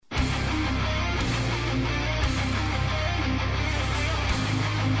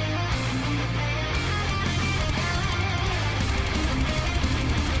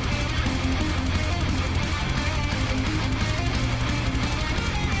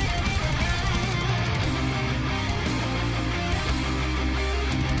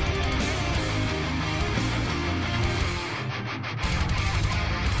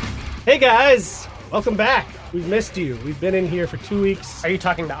Hey guys, welcome back. We've missed you. We've been in here for 2 weeks. Are you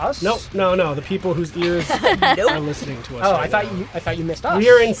talking to us? No, the people whose ears are listening to us. Oh, right I thought you missed us. We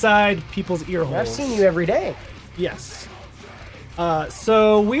are inside people's ear holes. I've seen you every day. Yes.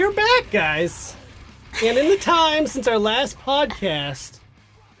 So we're back, guys. And in the time since our last podcast,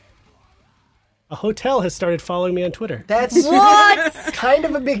 a hotel has started following me on Twitter. That's kind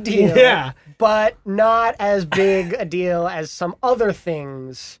of a big deal. Yeah. But not as big a deal as some other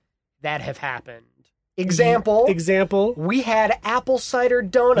things that have happened. Example, we had apple cider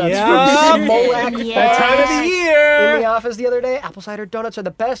donuts from Smolak. That time of the year. In the office the other day, apple cider donuts are the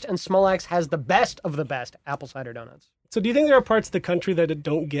best, and Smolak's has the best of the best apple cider donuts. So do you think there are parts of the country that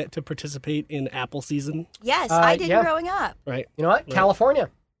don't get to participate in apple season? Yes, I did growing up. Right. You know what? Right. California.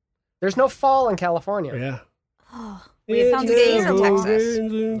 There's no fall in California. Yeah. Oh, it sounds good in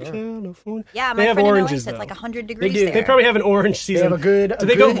Texas. Yeah, my they have friend oranges, in Illinois said it's like 100 They degrees do. there. They probably have an orange season. They have a good. Do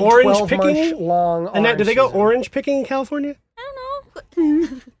they go orange picking? Long Annette, do they go season. orange picking in California? I don't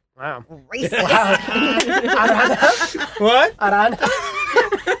know. Wow. Racist. What?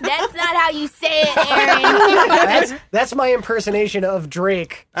 That's not how you say it, Aaron. That's my impersonation of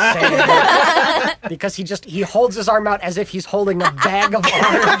Drake saying that. Because he holds his arm out as if he's holding a bag of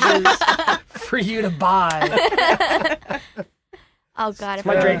oranges for you to buy. Oh, God. If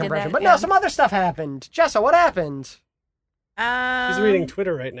My I Drake did impression. that, But no, some other stuff happened. Jessa, what happened? She's reading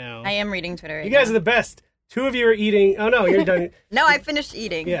Twitter right now. I am reading Twitter right You guys now. are the best. 2 of you are eating. Oh, no, you're done. No, I finished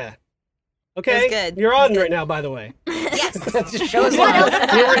eating. Yeah. Okay. It was good. You're on right now, by the way. Yes. Just show us What else live.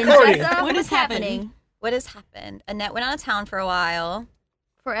 has We're happened, recording. Jessa? What What's is happening? happening? What has happened? Annette went out of town for a while.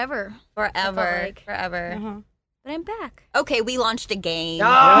 Forever. Forever. like. Forever. But I'm back. Okay, we launched a game.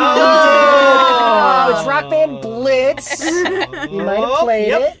 Oh, it's Rock Band Blitz. You might have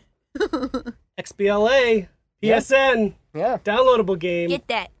played it. XBLA, PSN, Yeah. downloadable game. Get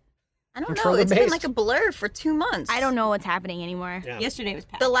that. I don't Controller know. It's been based. like a blur for 2 months. I don't know what's happening anymore. Yeah. Yesterday was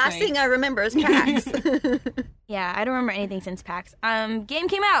PAX. The last thing I remember is PAX. Yeah, I don't remember anything since PAX. Game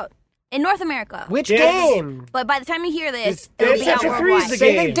came out in North America. Which Dance- game? But by the time you hear this, It's it'll Dance be out Central 3 is worldwide. the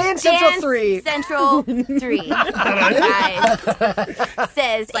Say game. they Dance Central 3. Central 3. Guys,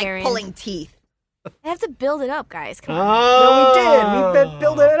 says It's like Aaron. pulling teeth. I have to build it up, guys. Come on. No, we did. We've been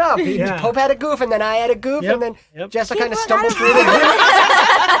building it up. Yeah. Pope had a goof, and then I had a goof, Yep, and then yep. Jessa kind of Keep stumbled on through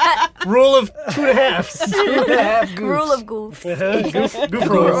the Rule of 2.5. 2.5 goofs. Rule of goof. Goof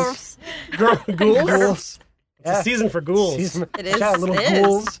rules. Ghouls? Ghouls. It's a season for ghouls. It is. Yeah, little It is.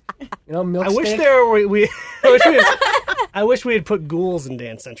 ghouls. You know, milk I wish steak. there were I wish we had put ghouls in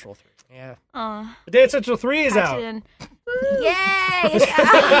Dance Central 3. Yeah. But Dance Central 3 is out. Yay!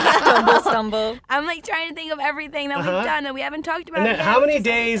 Stumble. I'm like trying to think of everything that we've done that we haven't talked about. Annette, yet, how many which is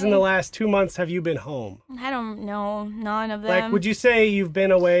days in the everything. last 2 months have you been home? I don't know. None of them. Like, would you say you've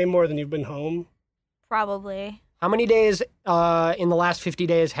been away more than you've been home? Probably. How many days in the last 50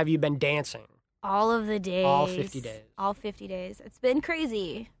 days have you been dancing? All of the days. All 50 days. All 50 days. It's been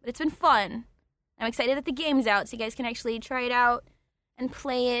crazy, but it's been fun. I'm excited that the game's out so you guys can actually try it out and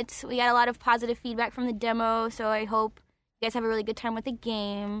play it. We got a lot of positive feedback from the demo, so I hope you guys have a really good time with the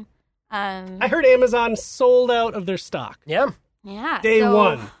game. I heard Amazon sold out of their stock. Yeah. Yeah. Day so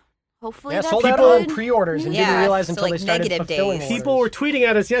one. Hopefully Yeah, that's sold out good. on pre-orders and Yeah, didn't realize so until like they started negative fulfilling days. orders. People were tweeting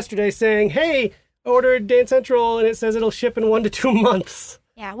at us yesterday saying, hey, I ordered Dance Central and it says it'll ship in 1 to 2 months.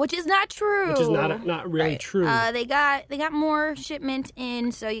 Yeah, which is not true. Which is not really Right. true. They got more shipment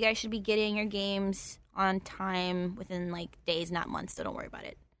in, so you guys should be getting your games on time within like days, not months. So don't worry about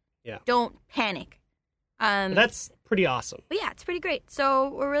it. Yeah. Don't panic. But that's pretty awesome. But yeah, it's pretty great. So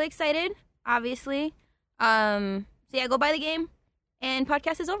we're really excited, obviously. So yeah, go buy the game, and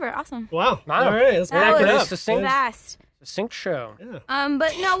podcast is over. Awesome. Wow. Wow. All right, let's That wrap it was up. Succinct. fast. Succinct show. Yeah.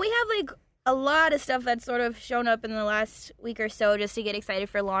 But no, we have like a lot of stuff that's sort of shown up in the last week or so just to get excited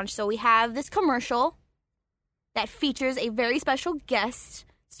for launch. So we have this commercial that features a very special guest.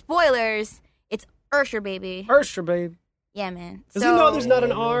 Spoilers, it's Ursher, baby. Ursher, babe. Yeah, man. Does he know there's not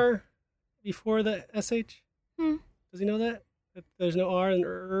an R before the SH? Hmm. Does he know that? That there's no R in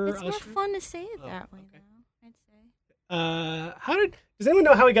It's more Usher? fun to say it Oh, that way, okay. though, I'd say. Does anyone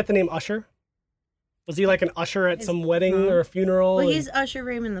know how he got the name Usher? Was he like an usher at some wedding or a funeral? Well, and- he's Usher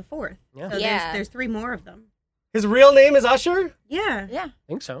Raymond the Fourth. Yeah. So Yeah. there's 3 more of them. His real name is Usher? Yeah. Yeah. I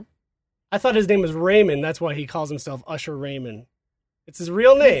think so. I thought his name was Raymond. That's why he calls himself Usher Raymond. It's his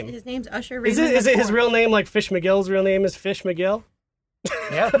real name. His name's Usher Is Raymond it the his Fourth. real name like Fish McGill's real name is Fish McGill?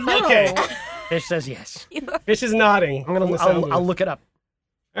 Yeah. Okay. Fish says yes. Fish is nodding. I'm gonna. I'll look it up.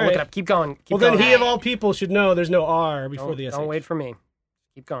 All I'll look right. it up. Keep going. Keep Well, then going. he of all people should know there's no R before don't, the SH. don't wait for me.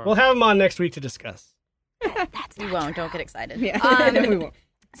 Keep going. We'll have him on next week to discuss. That's We won't. Don't get excited. Yeah. Um, we won't.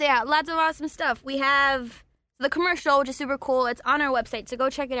 So yeah, lots of awesome stuff. We have the commercial, which is super cool. It's on our website, so go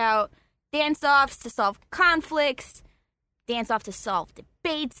check it out. Dance-offs to solve conflicts. Dance-off to solve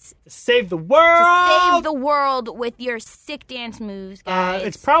debates. To save the world! To save the world with your sick dance moves, guys.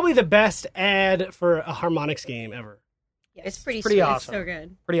 It's probably the best ad for a harmonics game ever. Yes. It's pretty Pretty sweet. awesome. So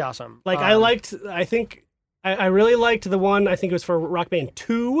good. Pretty awesome. Like, I really liked the one, I think it was for Rock Band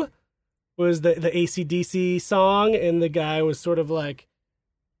 2, was the AC/DC song, and the guy was sort of like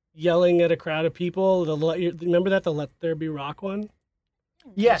yelling at a crowd of people. Remember that, the Let There Be Rock one?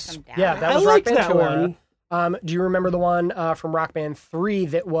 Yes. Come down. Yeah, that I was Rock liked Band that 2 era. one. Do you remember the one from Rock Band 3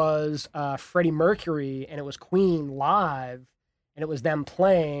 that was Freddie Mercury, and it was Queen live, and it was them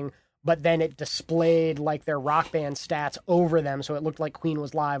playing, but then it displayed like their Rock Band stats over them, so it looked like Queen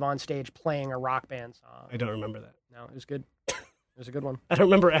was live on stage playing a Rock Band song. I don't remember that. No, it was good. It was a good one. I don't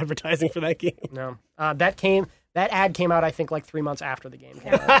remember advertising for that game. No, that ad came out, I think, like 3 months after the game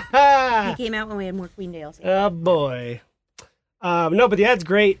came out. He came out when we had more Queen DLC. Oh, boy. No, but the ad's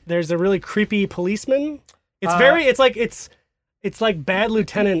great. There's a really creepy policeman. It's like Bad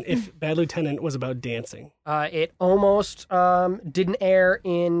Lieutenant if Bad Lieutenant was about dancing. It almost didn't air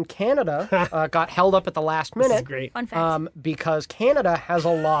in Canada. Got held up at the last This is minute. great. Fun fact. Because Canada has a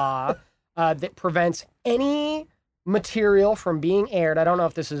law that prevents any material from being aired. I don't know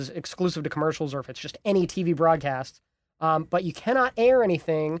if this is exclusive to commercials or if it's just any TV broadcast, but you cannot air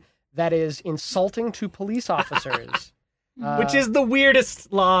anything that is insulting to police officers. Which is the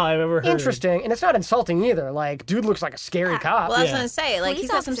weirdest law I've ever heard. Interesting, and it's not insulting either. Like, dude looks like a scary cop. Well, I was Yeah. going to say, like, Police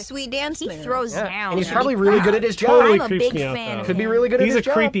he's got some officer- sweet dance he moves. throws Yeah. down. And he's Be probably really proud. good at his job. Totally I'm a creeps big me out, fan though. of Could be him. really good at He's his a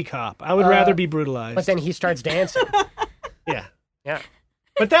job. creepy cop. I would rather be brutalized. But then he starts dancing. yeah. Yeah.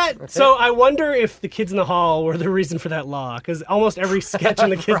 But I wonder if the kids in the hall were the reason for that law, because almost every sketch in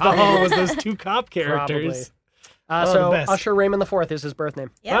the kids in the hall was those two cop characters. Probably. the So best. Usher Raymond IV is his birth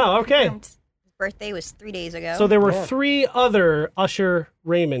name. Yeah. Oh, okay. Confirmed. His birthday was 3 days ago. So there were Yeah. 3 other Usher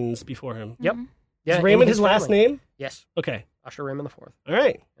Raymonds before him. Yep. Mm-hmm. Yeah, Is in Raymond his last family. name? Yes. Okay. Usher Raymond IV. All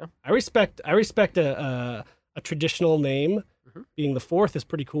right. Yeah. I respect a traditional name. Being the 4th is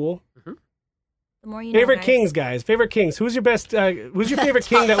pretty cool. The more you know, Favorite guys. kings, guys. Favorite kings. Who's your best? Who's your favorite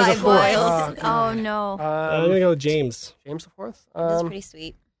king that was a Five 4th? royals. Oh no. I'm gonna go with James. James IV. That's pretty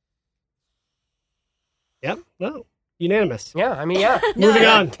sweet. Yep. No. Unanimous. Yeah, I mean, yeah. Moving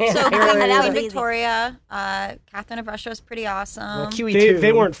on. So Can't hear Queen it. was Queen easy. Victoria, Catherine of Russia was pretty awesome. QE2.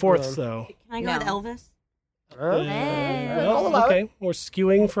 They weren't 4ths though. Can I go with No. Elvis? Hey. I'll allow okay. We're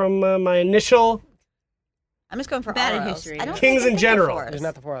skewing from my initial. I'm just going for Bad in ROs. history. I don't Kings think in I think they're general. fours. Isn't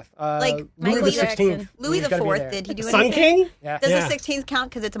that the 4th? Like, Louis Michael the Jackson. 16th. Louis He's the gotta be 4th, there. did he do Sun anything? King? Yeah. Does Yeah. the 16th count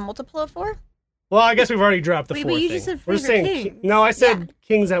because it's a multiple of 4? Well, I guess we've already dropped the Wait, 4th but you thing. just said We're favorite saying kings. no. I said Yeah.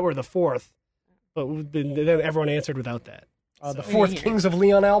 kings that were the 4th, but then everyone answered without that. The 4th Kings of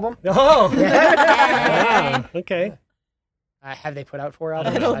Leon album. Oh. Wow. Okay. Have they put out 4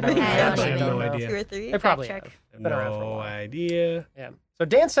 albums? I don't think so. I have no know. idea. 2 or 3? They probably check. have. Been around for a No while. idea. Yeah. So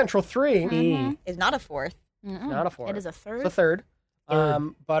Dance Central 3, Mhm. Is not a 4th. Mm-mm. not a 4. It is a It's third. a third.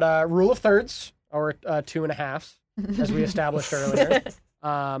 But rule of thirds, or 2.5s, as we established earlier.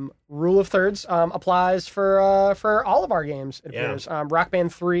 Rule of thirds applies for all of our games, it Yeah. appears. Rock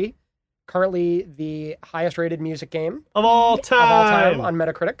Band 3, currently the highest rated music game Of all of all time. time on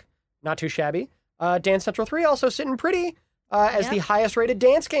Metacritic. Not too shabby. Dance Central 3 also sitting pretty as the highest rated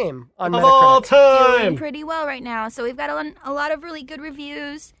dance game on Of Metacritic. all Doing time. pretty well right now. So we've got a lot of really good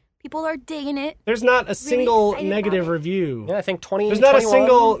reviews. People are digging it. There's not a single excited negative about it. review. Yeah, I think 20. There's not a 21,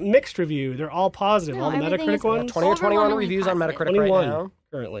 single mixed review. They're all positive. No, all the everything Metacritic is ones. 20 or 21 overwhelmingly reviews on positive. Metacritic 21 right now.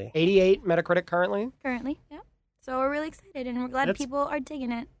 currently. 88 Metacritic currently. Currently, yeah. So we're really excited, and we're glad That's people are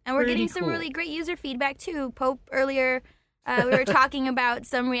digging it. And we're pretty getting some cool. really great user feedback, too. Pope, earlier, we were talking about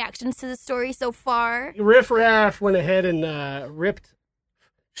some reactions to the story so far. Riff Raff went ahead and ripped.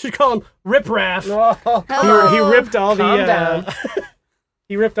 Should call him Rip Raff. Oh, He ripped all Calm the down.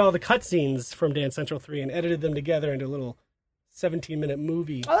 he ripped all the cutscenes from Dance Central 3 and edited them together into a little 17-minute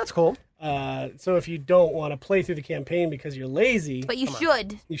movie. Oh, that's cool. So if you don't want to play through the campaign because you're lazy, But you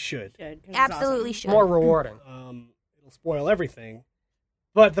should. you should. Good, 'cause it's Absolutely awesome. should. More rewarding. It'll spoil everything.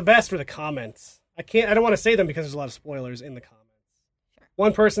 But the best were the comments. I don't want to say them because there's a lot of spoilers in the comments. Sure.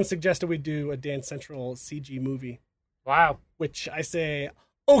 One person suggested we do a Dance Central CG movie, Wow. which I say,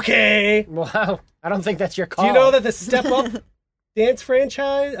 okay. Wow. I don't think that's your call. Do you know that the Step Up dance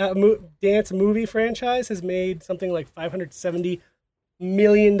franchise, dance movie franchise, has made something like $570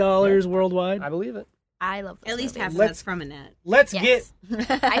 million worldwide? I believe it. I love those At least movies. half of Let's- that's from Annette. Let's Yes.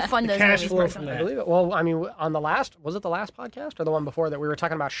 get I fund those cash movies flow from personally. I that. believe it. Well, I mean, on the last, was it the last podcast or the one before that we were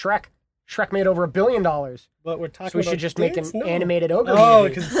talking about Shrek Shrek made over $1 billion. But we're talking So we about should just make an dance? No. animated ogre Oh,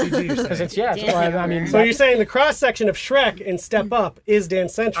 movie. because it's CG. You're Because saying. it's, yeah. Dance Well, I mean, So you're saying the cross section of Shrek and Step Up is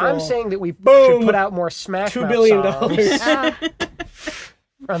Dance Central. I'm saying that we Boom. should put out more Smash $2 Mouth billion. songs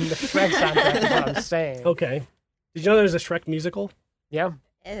from the Shrek soundtrack. Is what I'm saying. Okay. Did you know there's a Shrek musical? Yeah.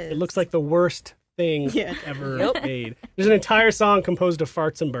 It looks like the worst thing Yeah. ever made. There's an entire song composed of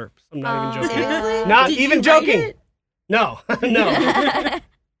farts and burps. I'm not even joking. Seriously? Not Did even you joking. write it? No, no,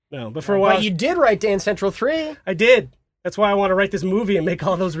 no. But for a while, But you did write Dance Central 3. I did. That's why I want to write this movie and make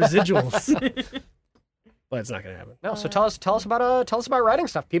all those residuals. But it's not going to happen. No, so tell us about writing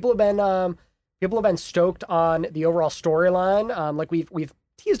stuff. People have been stoked on the overall storyline. Like we've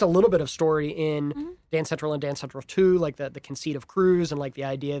teased a little bit of story in Dance Central and Dance Central 2, like the conceit of Cruz and like the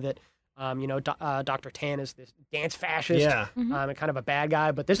idea that Dr. Tan is this dance fascist, Yeah. and kind of a bad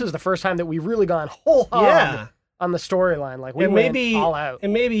guy. But this is the first time that we've really gone whole hog Yeah. on the storyline. Like we And went maybe all out.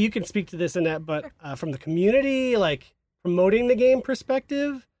 And maybe you can speak to this and that, but from the community, like promoting the game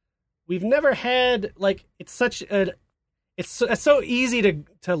perspective, we've never had like it's so easy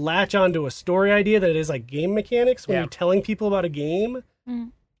to latch onto a story idea that it is like game mechanics when Yeah. you're telling people about a game.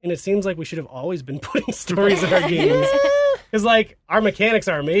 Mm. And it seems like we should have always been putting stories in our games. Because, like, our mechanics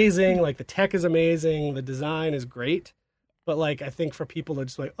are amazing. Like, the tech is amazing. The design is great. But, like, I think for people to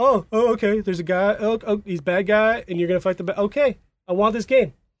just like, oh, okay, there's a guy. Oh, he's a bad guy. And you're going to fight the bad. Okay, I want this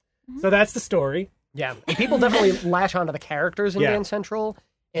game. So that's the story. Yeah, and people definitely latch onto the characters in Yeah. Dance Central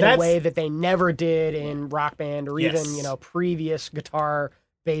in That's- a way that they never did in Rock Band or Yes. even previous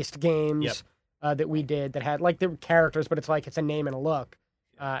guitar-based games that we did that had like the characters, but it's like it's a name and a look,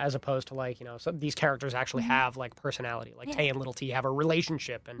 as opposed to like some these characters actually have like personality. Like Tay and Little T have a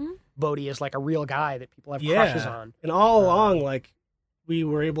relationship, and Bodhi is like a real guy that people have crushes on. And all along, like, we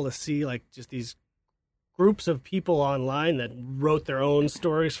were able to see, like, just these groups of people online that wrote their own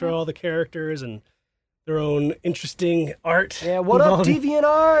stories for all the characters and their own interesting art. Yeah, what up, involved.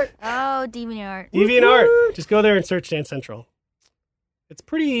 DeviantArt? Oh, DeviantArt. DeviantArt. Just go there and search Dance Central. It's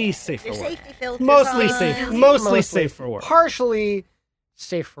pretty safe for Your work. safety filters Mostly on. safe. Mostly safe for work. Partially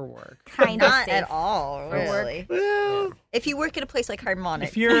safe for work. Kind of Not safe. at all, for work. really. Well, If you work at a place like Harmonic,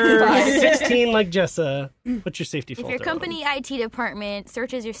 if you're fine. 16 like Jessa, put your safety If filter your on. company IT department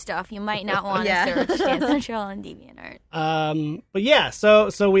searches your stuff, you might not want to Yeah. search Dance Central and DeviantArt. But yeah,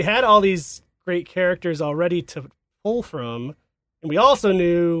 so we had all these great characters already to pull from, and we also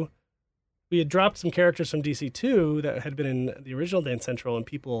knew we had dropped some characters from DC2 that had been in the original Dance Central, and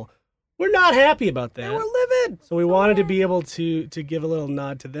people were not happy about that. They were livid. So we wanted to be able to give a little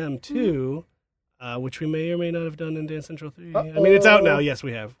nod to them too, which we may or may not have done in Dance Central 3. I mean, it's out now. Yes,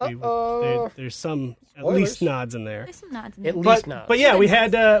 we have. There's some at Spoilers. least nods in there. There's some nods in At there. least But, not. but yeah, we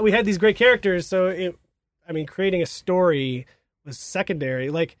had these great characters, so creating a story was secondary.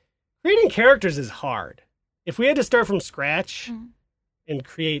 Like, creating characters is hard. If we had to start from scratch and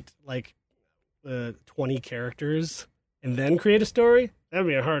create like 20 characters and then create a story, that would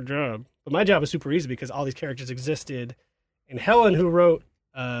be a hard job. But my job is super easy because all these characters existed, and Helen, who wrote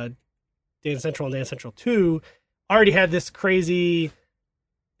Dance Central and Dance Central 2, already had this crazy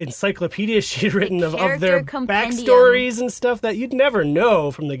encyclopedia she'd written of their character compendium. backstories and stuff that you'd never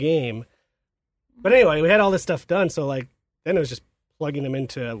know from the game. But anyway, we had all this stuff done, so like then it was just plugging them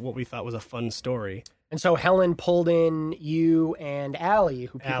into what we thought was a fun story. And so Helen pulled in you and Allie,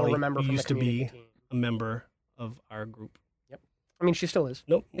 who people Allie, remember who from used the to community be team. a member of our group. I mean, she still is.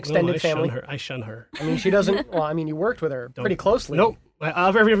 Nope. Extended I family. I shun her. I mean, she doesn't. Well, I mean, you worked with her pretty closely. Nope.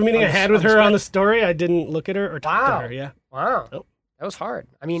 Every meeting I had with her on the story, I didn't look at her or talk Wow. to her. Yeah. Wow. Nope. That was hard.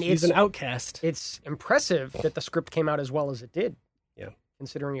 I mean, She's an outcast. it's impressive that the script came out as well as it did. Yeah.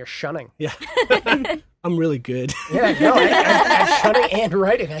 Considering you're shunning. Yeah. I'm really good. Yeah, no, at shunning and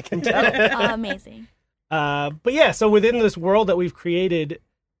writing, I can tell. Amazing. But yeah, so within this world that we've created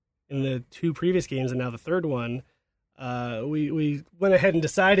in the 2 previous games and now the 3rd one, we went ahead and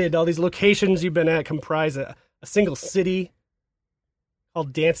decided all these locations you've been at comprise a single city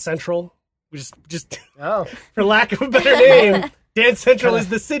called Dance Central. We just Oh, for lack of a better name, Dance Central is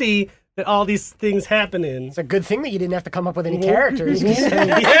the city that all these things happen in. it's a good thing that you didn't have to come up with any characters.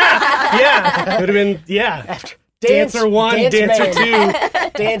 Yeah. It would have been, yeah. Dancer 1, dance Dancer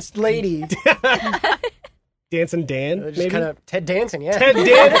man, dance lady. 2, Dancing Dan, Just maybe? kind of Ted Dancing, yeah. Ted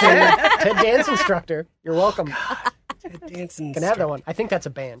Dancing. Ted Dance instructor. You're welcome. Ted Dancing. Can have that one. I think that's a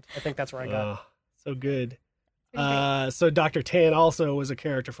band. I think that's where I got. Oh, so good. So Dr. Tan also was a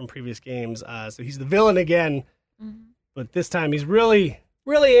character from previous games. So he's the villain again, but this time he's really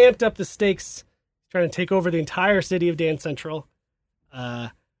amped up the stakes, trying to take over the entire city of Dance Central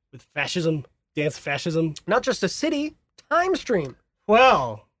with fascism, dance fascism. Not just a city, time stream.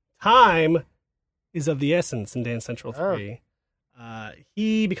 Well, time is of the essence in Dance Central 3.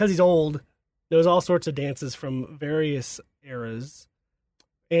 He, because he's old, knows all sorts of dances from various eras.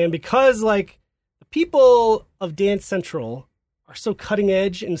 And because, like, the people of Dance Central are so cutting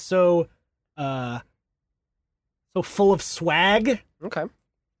edge and so full of swag, Okay.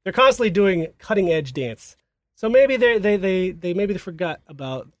 they're constantly doing cutting edge dance. So maybe they forgot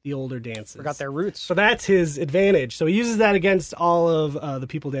about the older dances. Forgot their roots. So that's his advantage. So he uses that against all of the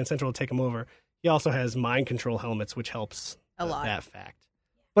people of Dance Central to take him over. He also has mind control helmets, which helps A lot. that fact.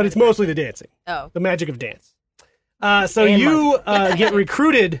 But it's mostly the dancing, Oh. the magic of dance. So And you get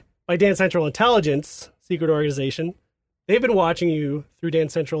recruited by Dance Central Intelligence, secret organization. They've been watching you through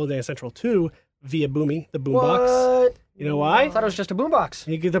Dance Central and Dance Central 2 via Boomy, the boombox. What? You know I why? thought it was just a boombox.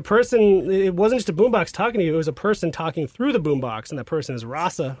 It wasn't just a boombox talking to you, it was a person talking through the boombox, and that person is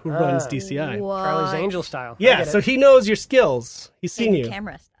Rasa, who runs DCI. Charlie's What? Angel style. I Yeah, get so it. he knows your skills. He's seen you.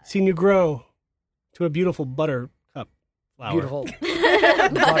 Camera style. Seen you grow to a beautiful buttercup flower. Beautiful.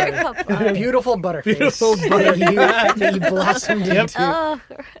 Buttercup flower. Beautiful butterface. Beautiful that you blossomed Yep. into.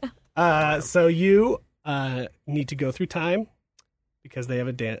 Oh, So you need to go through time because they have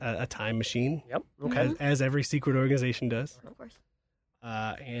a time machine, Yep. Okay. as every secret organization does, of course.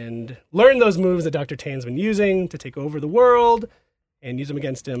 and learn those moves that Dr. Tan's been using to take over the world and use them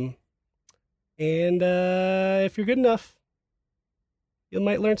against him. And if you're good enough, you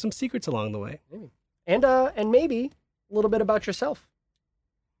might learn some secrets along the way. And maybe a little bit about yourself.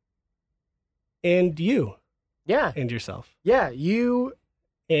 And you Yeah. and yourself. Yeah. You.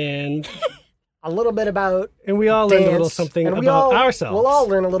 And A little bit about we all learned a little dance, something and we about all- ourselves. We'll all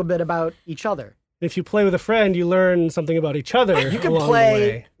learn a little bit about each other. If you play with a friend, you learn something about each other. You can along the play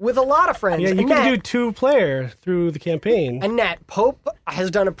way. with a lot of friends. Yeah, you Annette, can do 2-player through the campaign. Annette, Pope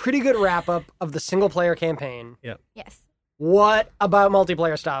has done a pretty good wrap up of the single player campaign. Yes. What about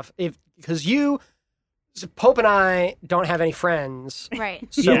multiplayer stuff? Because Pope and I don't have any friends, Right.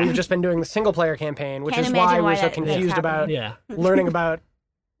 so Yeah. we've just been doing the single player campaign, which Can't is why imagine we're why so that's confused about happening. Yeah, learning about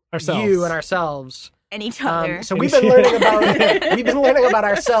ourselves. you and ourselves. And each other. So we've been learning about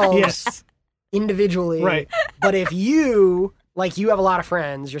ourselves Yes, individually, right. But if you have a lot of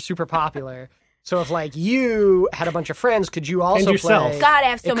friends, you're super popular. So if you had a bunch of friends, could you also yourself. play? God, I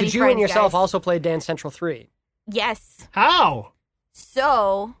have so could many you friends, and yourself guys. also play Dance Central 3? Yes. How?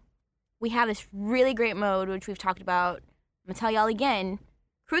 So we have this really great mode, which we've talked about. I'm going to tell y'all again.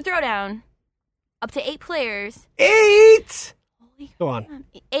 Crew Throwdown, up to 8 players. 8! Holy Go on.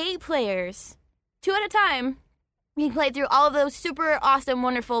 8 players, 2 at a time. You can play through all of those super awesome,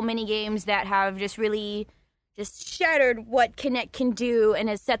 wonderful mini games that have just really just shattered what Kinect can do and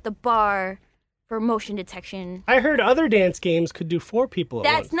has set the bar for motion detection. I heard other dance games could do 4 people at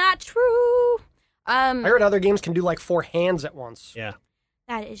That's once. not true. I heard other games can do 4 hands at once. Yeah,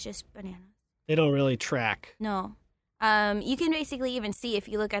 That is just banana. they don't really track. No. You can basically even see if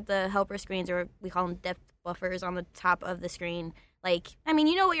you look at the helper screens, or we call them depth buffers on the top of the screen.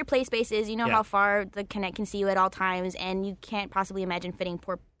 You know what your play space is. You know Yeah. how far the Kinect can see you at all times, and you can't possibly imagine fitting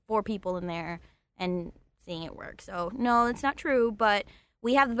 4 people in there and seeing it work. So, no, it's not true, but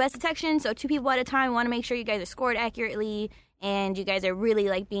we have the best detection, so 2 people at a time. We want to make sure you guys are scored accurately, and you guys are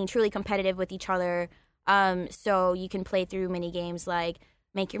really, being truly competitive with each other. So you can play through mini games like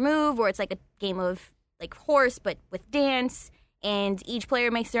Make Your Move, or it's like a game of horse but with dance, and each player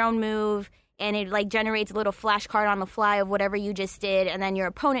makes their own move, and it generates a little flashcard on the fly of whatever you just did, and then your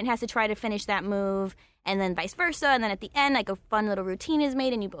opponent has to try to finish that move, and then vice versa, and then at the end a fun little routine is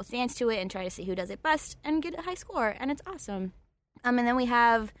made, and you both dance to it and try to see who does it best and get a high score, and it's awesome. And then we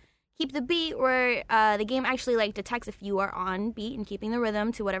have Keep the Beat, where the game actually detects if you are on beat and keeping the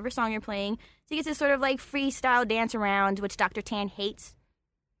rhythm to whatever song you're playing, so you get to sort of freestyle dance around, which Dr. Tan hates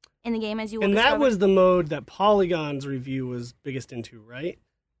in the game, as you will And that discover. was the mode that Polygon's review was biggest into, right?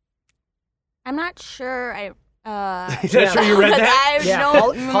 I'm not sure. You're not sure you read that? I Yeah,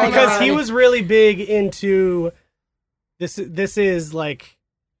 don't Polygon- Because he was really big into this is the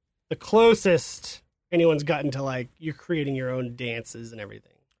closest anyone's gotten to you're creating your own dances and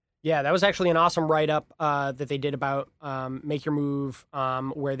everything. Yeah, that was actually an awesome write-up that they did about Make Your Move,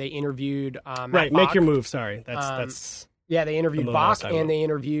 where they interviewed Matt Right, Bach. Make Your Move, sorry. That's Yeah, they interviewed the mode I was Bach, talking and about. they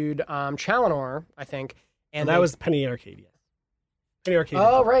interviewed Challenor, I think. And that they- was Penny Arcade, yeah. Penny Arcade.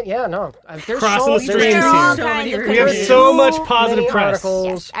 Oh, right, yeah, no. There's Crossing the there's streams There are all here. kinds of We have reviews. so much so positive many press. articles.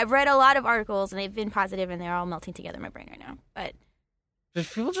 Yes, I've read a lot of articles, and they've been positive, and they're all melting together in my brain right now. But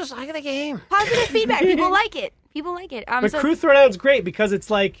People just like the game. positive feedback. People like it. People like it. But So- Crew Throwdown's great because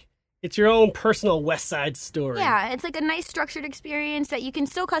it's it's your own personal West Side story. Yeah, it's a nice structured experience that you can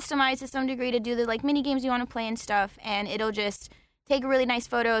still customize to some degree to do the mini games you want to play and stuff, and it'll just take a really nice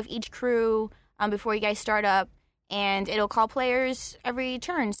photo of each crew before you guys start up, and it'll call players every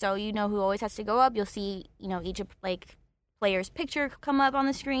turn, so you know who always has to go up. You'll see, each player's picture come up on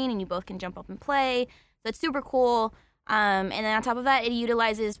the screen, and you both can jump up and play. So it's super cool. And then on top of that, it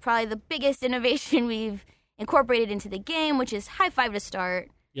utilizes probably the biggest innovation we've incorporated into the game, which is high five to start.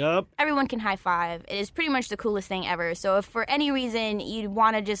 Yup. Everyone can high five. It is pretty much the coolest thing ever. So if for any reason you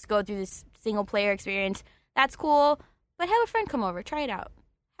want to just go through this single player experience, that's cool. But have a friend come over. Try it out.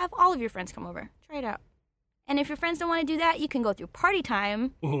 Have all of your friends come over. Try it out. And if your friends don't want to do that, you can go through party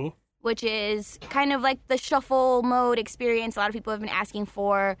time, which is kind of like the shuffle mode experience a lot of people have been asking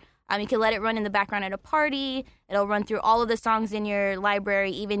for. You can let it run in the background at a party. It'll run through all of the songs in your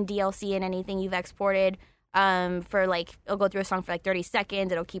library, even DLC and anything you've exported. It'll go through a song for 30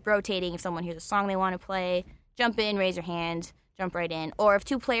 seconds. It'll keep rotating. If someone hears a song they want to play, jump in, raise your hand, jump right in. Or if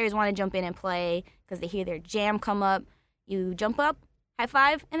two players want to jump in and play because they hear their jam come up, you jump up, high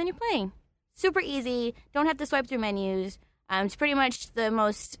five, and then you're playing. Super easy. Don't have to swipe through menus. It's pretty much the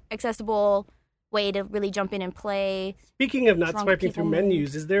most accessible way to really jump in and play. Speaking of not swiping through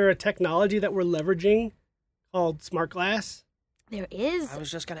menus, is there a technology that we're leveraging called Smart Glass? There is. I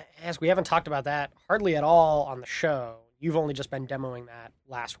was just going to ask. We haven't talked about that hardly at all on the show. You've only just been demoing that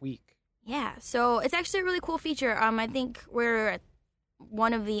last week. Yeah, so it's actually a really cool feature. I think we're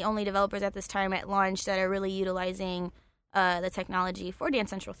one of the only developers at this time at launch that are really utilizing the technology for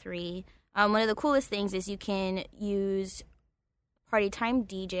Dance Central 3. One of the coolest things is you can use Party Time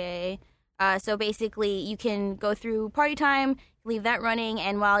DJ. So basically, you can go through Party Time, leave that running,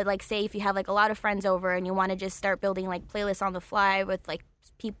 and while, say if you have, a lot of friends over and you want to just start building, playlists on the fly with,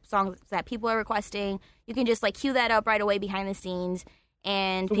 songs that people are requesting, you can just, cue that up right away behind the scenes,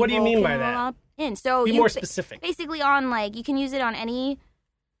 and so what do you mean by that? So be more specific. Basically you can use it on any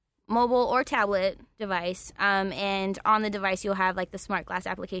mobile or tablet device, and on the device you'll have, the Smart Glass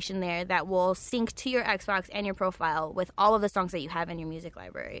application there that will sync to your Xbox and your profile with all of the songs that you have in your music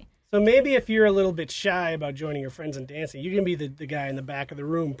library. So maybe if you're a little bit shy about joining your friends and dancing, you can be the guy in the back of the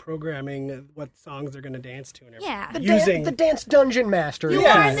room programming what songs they're going to dance to and everything. Yeah. The dance dungeon master. You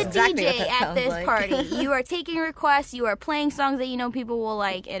are the exactly DJ at this like. party. You are taking requests. You are playing songs that you know people will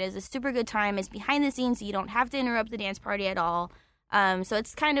like. It is a super good time. It's behind the scenes, so you don't have to interrupt the dance party at all. So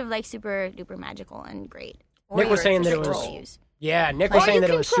it's kind of super duper magical and great. Nick was saying that it was. Yeah, Nick was saying that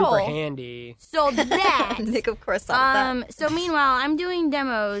it was super handy. So that Nick, of course, thought that. So meanwhile, I'm doing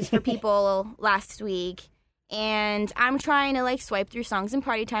demos for people last week, and I'm trying to swipe through songs in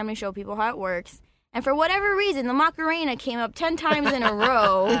Party Time to show people how it works. And for whatever reason, the Macarena came up 10 times in a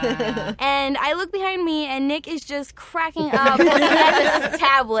row. And I look behind me, and Nick is just cracking up at this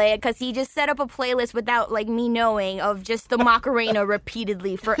tablet because he just set up a playlist without me knowing of just the Macarena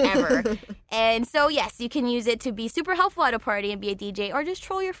repeatedly forever. And so, yes, you can use it to be super helpful at a party and be a DJ, or just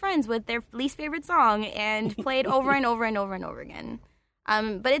troll your friends with their least favorite song and play it over and over and over and over again.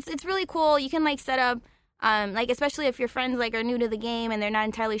 But it's really cool. You can set up. Especially if your friends are new to the game and they're not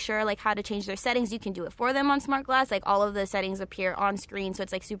entirely sure how to change their settings, you can do it for them on Smart Glass. All of the settings appear on screen, so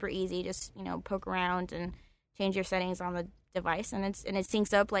it's super easy. Just poke around and change your settings on the device, and it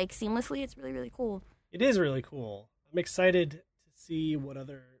syncs up seamlessly. It's really, really cool. It is really cool. I'm excited to see what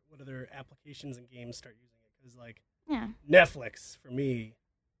other applications and games start using it because Netflix for me.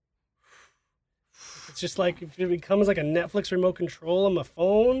 It's just if it becomes a Netflix remote control on my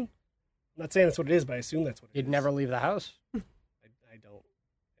phone. I'm not saying that's what it is, but I assume that's what it is. You'd never leave the house. I don't.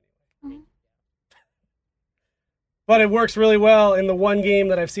 Anyway. But it works really well in the one game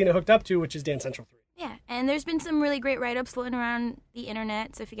that I've seen it hooked up to, which is Dance Central 3. Yeah, and there's been some really great write-ups floating around the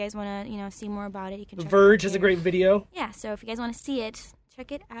internet, so if you guys want to, see more about it, you can The check Verge it out has a there. great video. Yeah, so if you guys want to see it,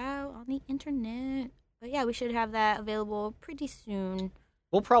 check it out on the internet. But yeah, we should have that available pretty soon.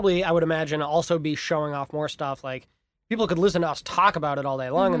 We'll probably, I would imagine, also be showing off more stuff. People could listen to us talk about it all day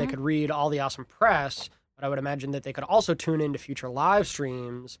long, and they could read all the awesome press, but I would imagine that they could also tune into future live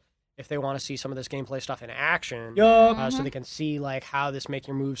streams if they want to see some of this gameplay stuff in action. Yup. So they can see how this make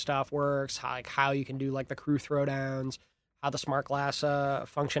your move stuff works, how you can do the crew throwdowns, how the Smart Glass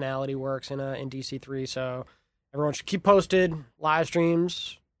functionality works in DC3. So everyone should keep posted. Live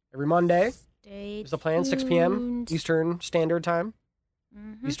streams every Monday. Stay Is the plan 6 p.m. tuned. Eastern Standard Time.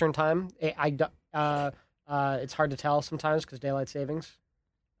 Mhm. Eastern Time. It's hard to tell sometimes because daylight savings.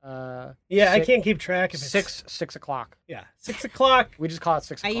 I Six- can't keep track if it's 6 o'clock. Yeah, 6 o'clock. We just call it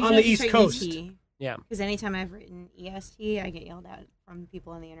 6 I o'clock. usually On the East say Coast. ET, Yeah. because anytime I've written EST, I get yelled at from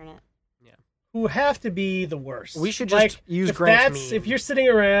people on the internet. Who have to be the worst. We should just use if Grant's meme. if you're sitting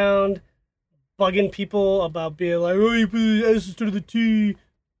around bugging people about being oh, you put the S instead of the T,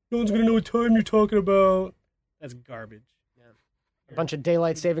 no one's gonna know what time you're talking about. That's garbage. A bunch of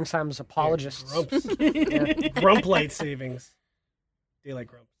daylight savings times apologists. Grumps. Grump light savings. Daylight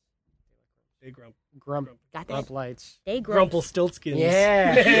grump. Day grump. Grump Got that. Grump lights. Day grumps. Grumpelstiltskins.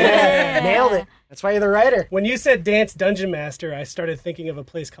 Yeah. Nailed it. That's why you're the writer. When you said Dance Dungeon Master, I started thinking of a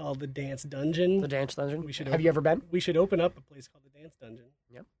place called the Dance Dungeon. The Dance Dungeon. We should Have you ever been? We should open up a place called the Dance Dungeon.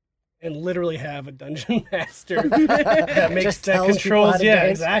 Yep. And literally have a dungeon master that makes Just that tells people controls. how to Yeah,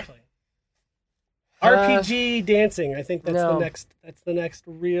 dance? exactly. RPG dancing. I think that's no. the next. That's the next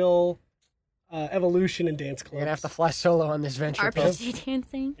real evolution in dance clubs. You're gonna have to fly solo on this venture. Pope. RPG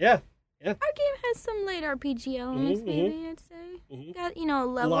dancing. Yeah. Our game has some light RPG elements, Mhm, maybe I'd say. Mhm. Got, a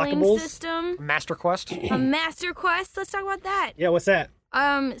leveling Unlockables. system, Master Quest. a master quest. Let's talk about that. Yeah. What's that?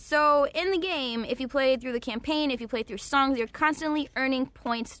 So in the game, if you play through the campaign, if you play through songs, you're constantly earning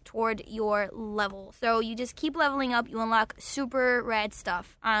points toward your level. So you just keep leveling up. You unlock super rad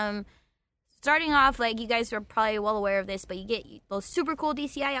stuff. Starting off, like, you guys are probably well aware of this, but you get those super cool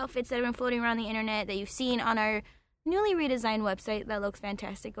DCI outfits that have been floating around the internet that you've seen on our newly redesigned website. That looks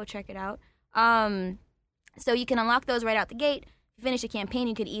fantastic. Go check it out. So you can unlock those right out the gate. If you finish a campaign,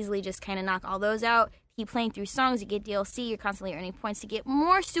 you could easily just kind of knock all those out. Keep playing through songs, you get DLC, you're constantly earning points to get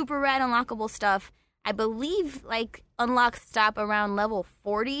more super rad unlockable stuff. I believe, like, unlocks stop around level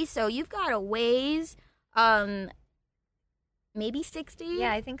 40, so you've got a ways. Maybe 60?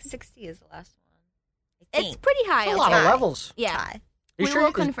 Yeah, I think 60 is the last one. It's pretty high. That's a I'll lot of say. levels. Yeah. Tie. You We sure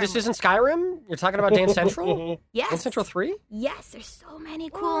will confirm this it. isn't Skyrim? You're talking about Dance Central? Yes. Dance Central 3? Yes, there's so many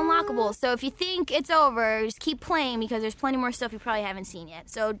cool unlockables. So if you think it's over, just keep playing because there's plenty more stuff you probably haven't seen yet.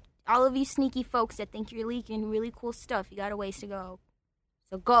 So all of you sneaky folks that think you're leaking really cool stuff, you got a ways to go.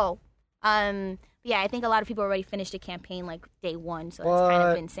 So go. Yeah, I think a lot of people already finished a campaign like day one, so that's kind of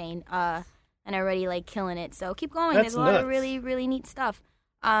What? insane. And already like killing it. So keep going. That's There's a lot of nuts. really, really neat stuff.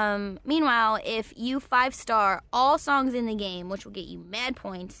 Meanwhile, if you 5-star all songs in the game, which will get you mad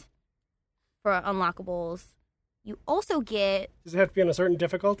points for unlockables, you also get Does it have to be on a certain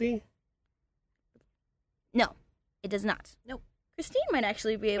difficulty? no, it does not. Nope. Christine might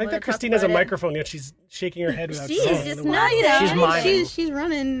actually be I able like to that talk Christine has a about it. microphone, yet she's shaking her head without She's saying just a word. not- She's miming. She's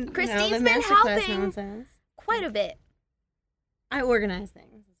running. Christine's the been masterclass helping. nonsense. Quite a bit. I organize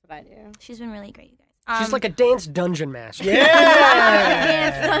things. That's what I do. She's been really great, you guys. She's like a Dance Dungeon Master.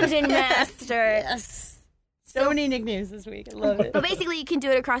 Yeah! Dance Dungeon Master. Yes. So many nicknames this week. I love it. But basically, you can do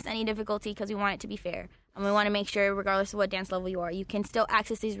it across any difficulty because we want it to be fair. And we want to make sure, regardless of what dance level you are, you can still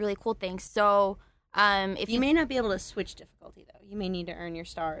access these really cool things. So, if You may not be able to switch difficulty, though. You may need to earn your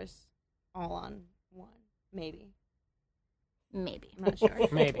stars all on one. Maybe. maybe. I'm not sure.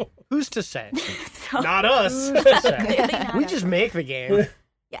 Maybe. Who's to say? So, Not us. clearly not We us. just make the game.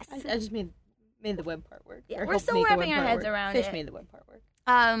 Yes. I just made the web part work. Yeah, Or we're helped still make the wrapping web our part heads work. around Fish it. made the web part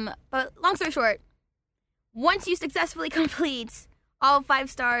work. But long story short, once you successfully complete all 5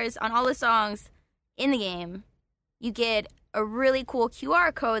 stars on all the songs in the game, you get a really cool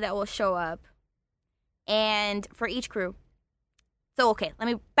QR code that will show up, and for each crew. So, okay, let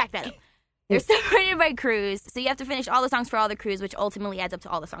me back that up. They're separated by crews, so you have to finish all the songs for all the crews, which ultimately adds up to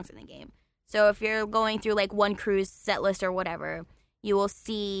all the songs in the game. So if you're going through, like, one crew's set list or whatever, you will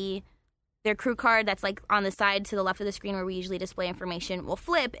see their crew card that's, like, on the side to the left of the screen where we usually display information will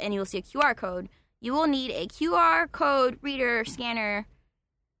flip, and you'll see a QR code. You will need a QR code reader, scanner,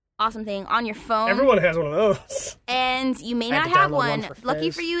 awesome thing, on your phone. Everyone has one of those. And you may I had not to have download one one. for Lucky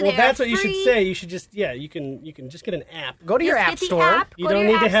Fizz. for you, Well, they that's are what you should free. say. You should just you can just get an app. Go to your Just app get the store. app, You go to don't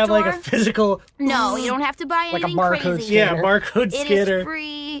your need to app have like a store. physical No, you don't have to buy Like a anything barcode crazy. scanner. barcode It scanner. is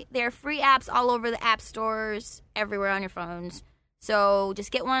free. There are free apps all over the app stores, everywhere on your phones. So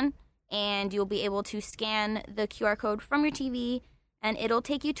just get one, and you'll be able to scan the QR code from your TV, and it'll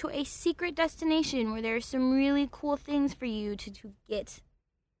take you to a secret destination where there's some really cool things for you to get.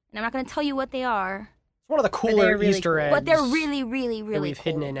 And I'm not going to tell you what they are, It's one of the they're cooler really Easter cool. eggs. but they're really, really, that really we've cool.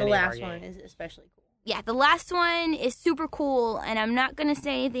 hidden in The any of our last one games. is especially cool. Yeah, the last one is super cool, and I'm not going to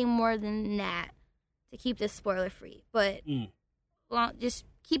say anything more than that to keep this spoiler free. But well, just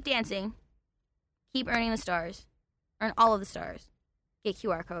keep dancing, keep earning the stars, earn all of the stars, get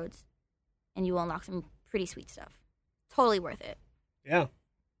QR codes, and you will unlock some pretty sweet stuff. Totally worth it. Yeah.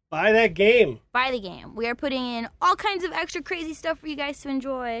 Buy that game. Buy the game. We are putting in all kinds of extra crazy stuff for you guys to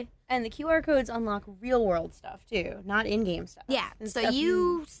enjoy. And the QR codes unlock real world stuff too, not in-game stuff. Yeah, And so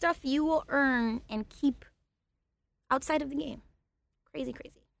stuff stuff you will earn and keep outside of the game. Crazy,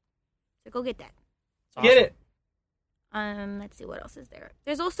 crazy. So go get that. It's Get awesome. it. Let's see what else is there.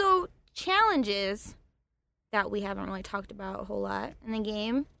 There's also challenges that we haven't really talked about a whole lot in the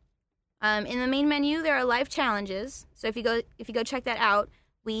game. In the main menu, there are live challenges. So if you go check that out,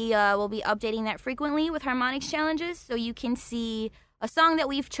 We will be updating that frequently with harmonics challenges, so you can see a song that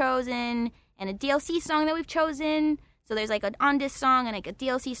we've chosen and a DLC song that we've chosen. So there's like an on-disc song and like a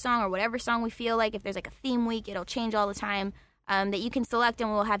DLC song or whatever song we feel like. If there's like a theme week, it'll change all the time, that you can select, and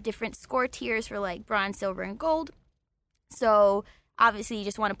we'll have different score tiers for like bronze, silver, and gold. So obviously you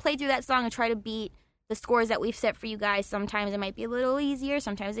just want to play through that song and try to beat the scores that we've set for you guys. Sometimes it might be a little easier.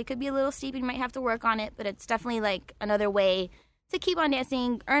 Sometimes it could be a little steep. You might have to work on it, but it's definitely like another way to keep on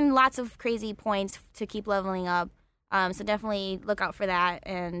dancing, earn lots of crazy points to keep leveling up. So definitely look out for that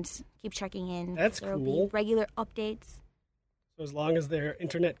and keep checking in. That's There'll cool. be regular updates. So as long as they're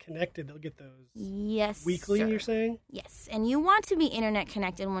internet connected, they'll get those Yes. weekly, sir. you're saying? Yes, and you want to be internet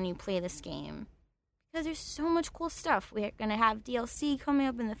connected when you play this game because there's so much cool stuff. We're going to have DLC coming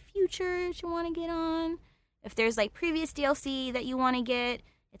up in the future that you want to get on. If there's like previous DLC that you want to get,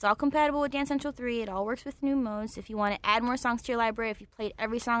 it's all compatible with Dance Central 3. It all works with new modes. If you want to add more songs to your library, if you played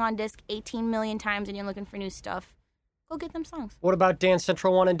every song on disc 18 million times and you're looking for new stuff, go get them songs. What about Dance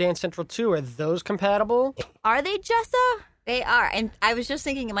Central 1 and Dance Central 2? Are those compatible? Are they, Jessa? They are. And I was just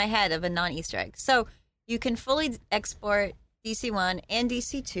thinking in my head of a non-Easter egg. So you can fully export DC1 and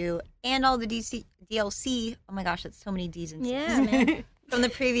DC2 and all the DLC. Oh my gosh, that's so many Ds and Cs. Yeah, man. From the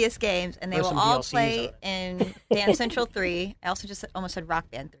previous games, and they There's will some all DLCs play in Dance Central 3. I also just almost said Rock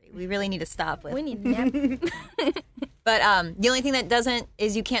Band 3. We really need to stop with. We need nap. But the only thing that doesn't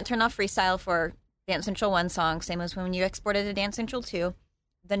is you can't turn off freestyle for Dance Central 1 songs, same as when you exported to Dance Central 2.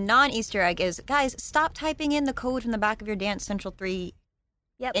 The non-Easter egg is, guys, stop typing in the code from the back of your Dance Central 3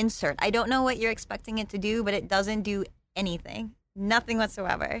 insert. I don't know what you're expecting it to do, but it doesn't do anything. Nothing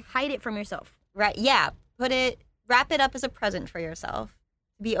whatsoever. Hide it from yourself. Right, yeah. Wrap it up as a present for yourself.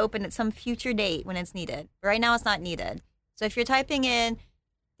 Be open at some future date when it's needed. Right now, it's not needed. So if you're typing in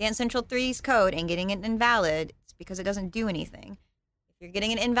Dance Central 3's code and getting it invalid, it's because it doesn't do anything. If you're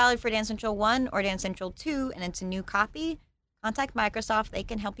getting it invalid for Dance Central 1 or Dance Central 2 and it's a new copy, contact Microsoft. They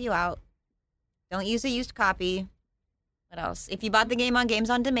can help you out. Don't use a used copy. What else? If you bought the game on Games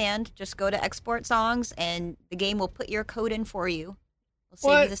on Demand, just go to Export Songs and the game will put your code in for you. We'll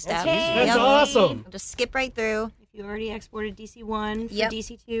save you the steps. That's awesome. Just skip right through. If you already exported DC1 for Yep.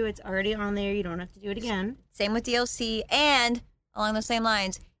 DC2, it's already on there. You don't have to do it again. Same with DLC. And along the same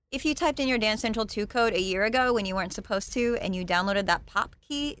lines, if you typed in your Dance Central 2 code a year ago when you weren't supposed to and you downloaded that pop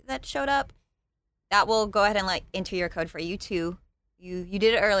key that showed up, that will go ahead and like enter your code for you too. You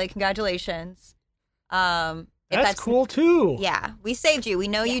did it early. Congratulations. If That's cool too. Yeah, we saved you. We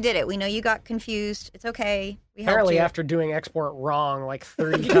know you did it. We know you got confused. It's okay. We helped Apparently, you. after doing export wrong like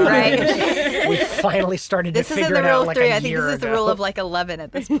 30 times, Right. we finally started This to isn't figure the it rule out like 3. a I think year this is the ago. rule of like 11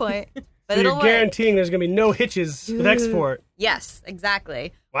 at this point. But So it'll you're work. guaranteeing there's going to be no hitches with export. Yes,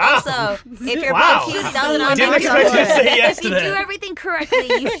 exactly. Wow. Also, if your Wow. pop key doesn't I didn't expect you to automatically say yes If to you do that. everything correctly,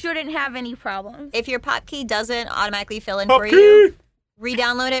 you shouldn't have any problems. if your pop key doesn't automatically fill in Pop for key! you,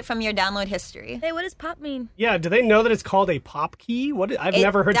 re-download it from your download history. Hey, what does pop mean? Yeah, do they know that it's called a pop key? I've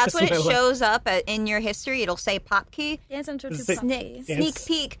never heard That's this what in it my life. shows up in your history. It'll say pop key. Dance Central 2 Does it pop say- keys. Dance- Sneak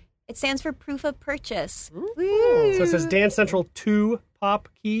peek. It stands for proof of purchase. So it says Dance Central 2 pop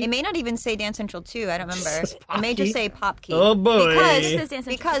key. It may not even say Dance Central 2. I don't remember. says It pop may key? just say pop key. Oh, boy. It Because, says Dance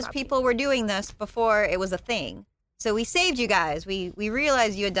Central 2 because pop people were doing this before it was a thing. So we saved you guys. We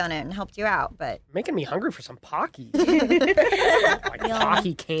realized you had done it and helped you out. But Making me hungry for some Pocky. Like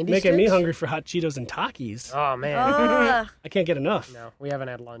Pocky candy Making me sticks? hungry for hot Cheetos and Takis. Oh, man. Ugh. I can't get enough. No, we haven't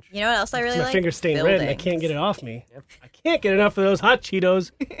had lunch. you know what else I really My like? fingers stained red and I can't get it off me. I can't get enough of those hot Cheetos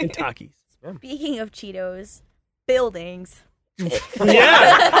and Takis. Speaking of Cheetos, buildings.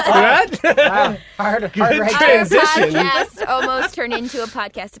 Yeah. Right? Wow. Hard Good right Our transition. podcast almost turned into a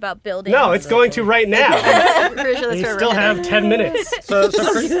podcast about buildings. No, it's going to right now. Pretty sure that's We where we're still headed. have 10 minutes. So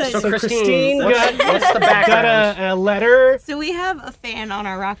So Christine, got what's the background? a letter. So we have a fan on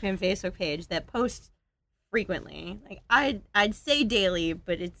our Rock Band Facebook page that posts frequently. Like I'd say daily,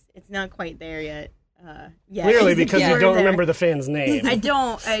 but it's not quite there yet. Clearly, because you We're don't there. remember the fan's name. I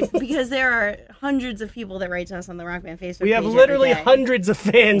don't because there are hundreds of people that write to us on the Rock Band Facebook. We have page literally every day. hundreds of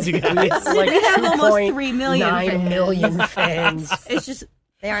fans, you guys. Like We have almost 3 million 2.9 fans. million fans. It's just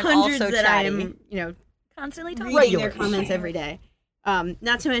They aren't all hundreds so that I chatty. am, Constantly talking. reading their Regulars. comments every day.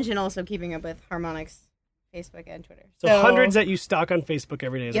 Not to mention also keeping up with Harmonix Facebook and Twitter. So hundreds that you stalk on Facebook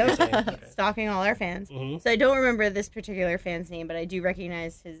every day. Is what you're saying. Okay. Stalking all our fans. Mhm. So I don't remember this particular fan's name, but I do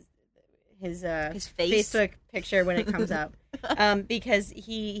recognize his face. Facebook picture when it comes up, because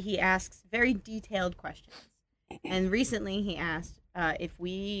he asks very detailed questions. And recently he asked if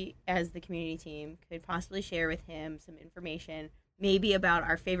we, as the community team, could possibly share with him some information maybe about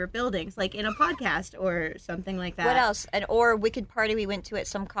our favorite buildings, like in a podcast or something like that. What else? Or wicked party we went to at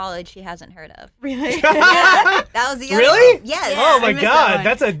some college she hasn't heard of. Really? Yeah, that was the other Really? one. Yes. Oh my I missed God,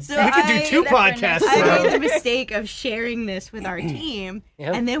 that one. we So could do I- 2 that's for podcasts. next I now. made the mistake of sharing this with our team,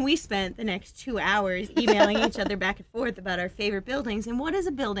 Yep. and then we spent the next 2 hours emailing each other back and forth about our favorite buildings and what is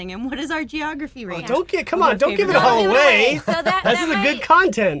a building and what is our geography range. Don't give of our it favorite all buildings. away. So that This that is a might, good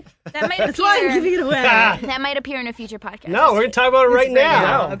content. that might That's why I'm appear. giving it away. That might appear in a future podcast. No, we're gonna talk about it right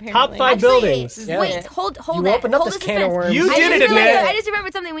now. apparently. Top 5 Actually, buildings. Yeah. Wait, hold You that. opened up hold this the can of suspense. worms. You I did just it, realized- Annette. I just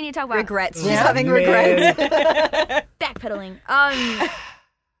remembered something we need to talk about. Regrets. She's Yeah. having Man. regrets. Backpedaling.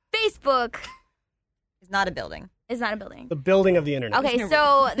 Facebook It's not a building. is not a building. The building of the internet. Okay,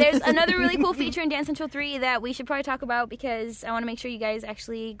 so there's another really cool feature in Dance Central 3 that we should probably talk about because I want to make sure you guys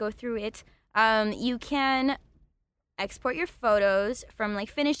actually go through it. You can export your photos from like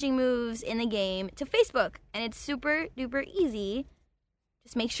finishing moves in the game to Facebook, and it's super duper easy.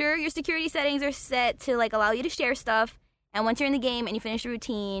 Just make sure your security settings are set to like allow you to share stuff, and once you're in the game and you finish the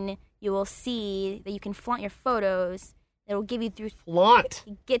routine, you will see that you can flaunt your photos. It'll give you Flaunt.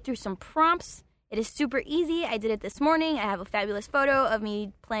 get through some prompts. It is super easy. I did it this morning. I have a fabulous photo of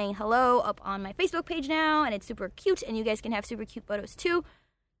me playing Hello up on my Facebook page now, and it's super cute, and you guys can have super cute photos too.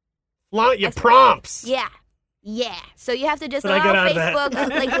 Flaunt your Export. prompts. Yeah. Yeah. So you have to just What I got allow out of that? Facebook.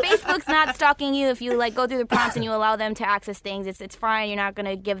 Like Facebook's not stalking you if you like go through the prompts and you allow them to access things. It's fine. You're not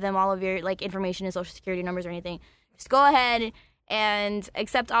gonna give them all of your like information and social security numbers or anything. Just go ahead and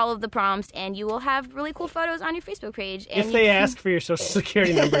accept all of the prompts, and you will have really cool photos on your Facebook page. And If they ask for your social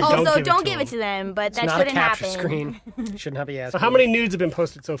security number, also don't give it to them. But It's that not a shouldn't capture happen. screen. Should not be asking. So how many nudes have been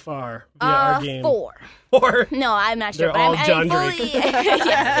posted so far via our game? 4. 4. No, I'm not sure. They're but all I'm John fully. Drake.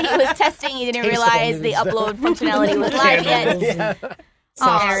 Yes, he was testing. He didn't Tasteful realize the news. upload functionality was live yet. Yeah,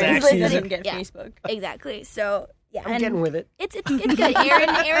 Soft Oh, sex he's Didn't music. listening. get Yeah. Facebook. Exactly. So yeah, I'm and getting with it. it's good.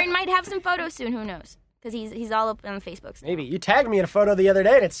 Aaron might have some photos soon. Who knows? Because he's all up on Facebook. Still. Maybe you tagged me in a photo the other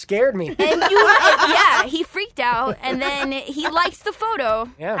day and it scared me. And yeah, he freaked out, and then he liked the photo.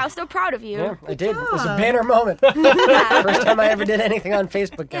 Yeah. I was so proud of you. Yeah, I did. It was a job. banner moment. Yeah. First time I ever did anything on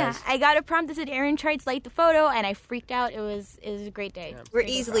Facebook, Yeah, guys. I got a prompt that said Aaron tried to like the photo, and I freaked out. It was a great day. We're Great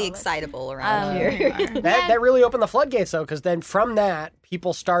day for easily all of us. excitable around Um, here. That really opened the floodgates, though, because then from that,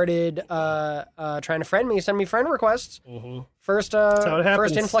 people started trying to friend me, send me friend requests. Mhm. First, how it first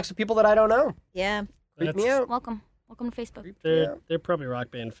happens. influx of people that I don't know. Yeah. Creep me That's- out. Welcome to Facebook. They're probably Rock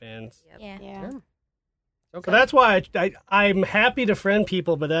Band fans. Yeah. Yeah. Okay. So that's why I'm happy to friend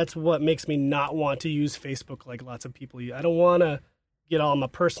people, but that's what makes me not want to use Facebook like lots of people use. I don't want to get all my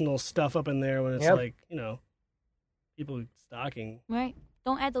personal stuff up in there when it's Yep. like, people stalking. Right.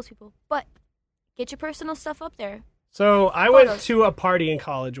 Don't add those people, but get your personal stuff up there. So I went Photos. to a party in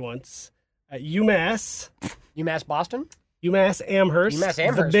college once at UMass Boston? Amherst. UMass the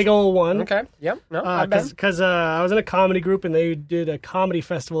Amherst. big old one. Okay. Yep. No, I've been. Because I was in a comedy group and they did a comedy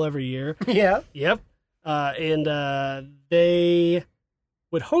festival every year. Yeah. Yep. And they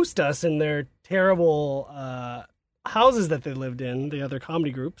would host us in their terrible houses that they lived in, the other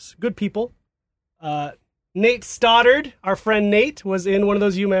comedy groups. Good people. Nate Stoddard, our friend Nate, was in one of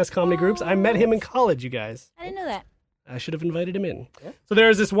those UMass comedy groups. I met him in college, you guys. I didn't know that. I should have invited him in. Yeah. So there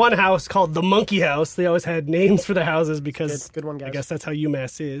was this one house called the Monkey House. They always had names for the houses because Good one, guys. I guess that's how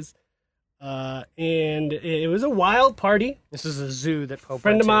UMass is. And it was a wild party. This is a zoo that Pope A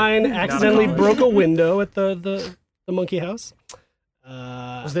friend went of to, mine not a accidentally college. broke a window at the Monkey House.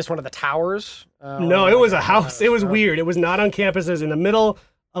 Was this one of the towers? No, it was a house. It was weird. It was not on campus. It was in the middle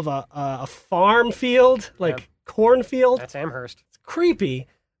of a farm field, like cornfield. That's Amherst. It's creepy.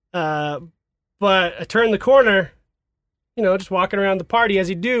 But I turned the corner, just walking around the party as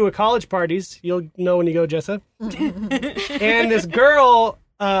you do at college parties. You'll know when you go, Jessa. And this girl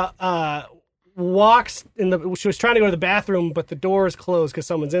walks she was trying to go to the bathroom, but the door is closed because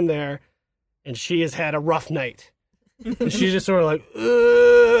someone's in there, and she has had a rough night. And she's just sort of like,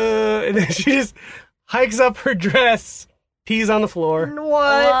 ugh, and then she just hikes up her dress, pees on the floor, What?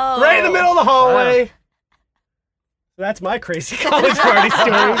 Whoa. right in the middle of the hallway. That's my crazy college party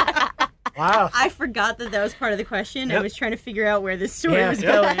story. Wow. I forgot that was part of the question. I Yep. was trying to figure out where this story Yeah. was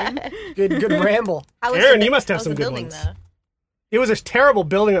Yep. going. Good ramble. How was Aaron, the- you must have how was some the good building, ones. though? It was a terrible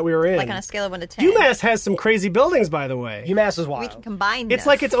building that we were in. Like on a scale of 1 to 10. UMass has some crazy buildings, by the way. UMass is We wild. can combine It's this.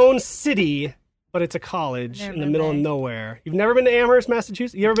 like its own city, but it's a college Never in the been middle of there. nowhere. You've never been to Amherst,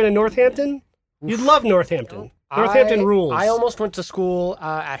 Massachusetts? You ever been to Northampton? You'd love Northampton. Northampton rules. I almost went to school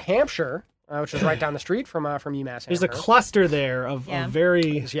at Hampshire, which is right down the street from UMass. There's a Amherst. cluster there of Yeah.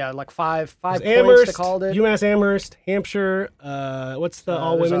 very... Yeah, like five There's points they Amherst, called it. UMass Amherst, Hampshire, what's the There's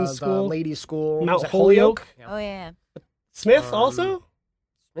all-women's the school? ladies' school. Mount Was it Holyoke. Yeah. Oh, yeah. Smith also?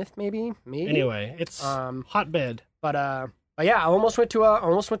 Smith, maybe. Anyway, it's hotbed. But yeah, I almost went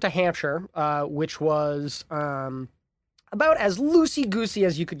to Hampshire, which was about as loosey goosey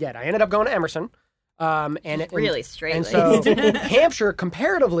as you could get. I ended up going to Emerson, and Really straight. And so Hampshire,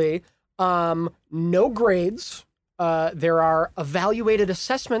 comparatively, no grades. There are evaluated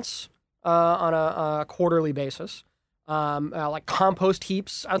assessments on a quarterly basis. Like compost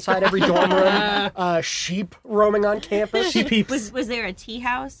heaps outside every dorm room, sheep roaming on campus. Sheep heaps. Was there a tea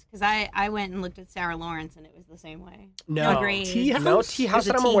house? Because I went and looked at Sarah Lawrence and it was the same way. No grades. Tea house? No tea house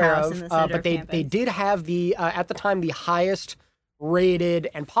There's that a I'm tea aware house of, in the center but they campus. did have the at the time the highest rated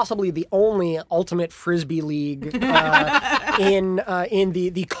and possibly the only ultimate frisbee league in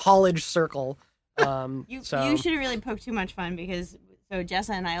the college circle. You shouldn't really poke too much fun because so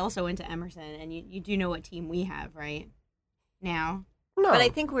Jessa and I also went to Emerson and you do know what team we have, right? Now. No. But I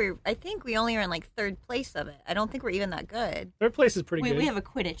think we only are in like third place of it. I don't think we're even that good. Third place is pretty good. We have a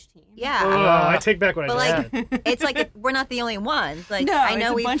Quidditch team. Yeah. Oh, I take back what But I just said. it's like we're not the only ones. Like No, I it's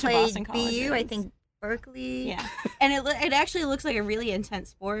know a we bunch of played Boston colleges. BU. I think Berkeley. Yeah, and it actually looks like a really intense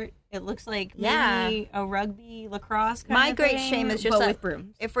sport. It looks like maybe a rugby lacrosse kind My of great thing, shame is just but that with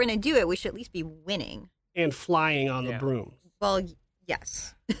brooms. if we're gonna do it, we should at least be winning. And flying on the broom. Well,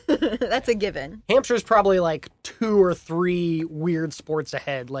 yes, that's a given. Hampshire's probably like 2 or 3 weird sports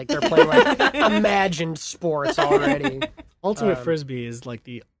ahead. Like they're playing like imagined sports already. Ultimate Frisbee is like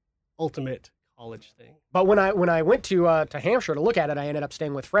the ultimate college thing. But when I went to Hampshire to look at it, I ended up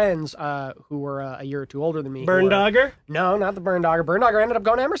staying with friends who were a year or two older than me. Burndogger? No, not the Burndogger. Burndogger ended up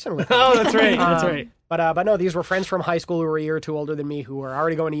going to Emerson with me. Oh, that's right. That's right. But no, these were friends from high school who were a year or two older than me who were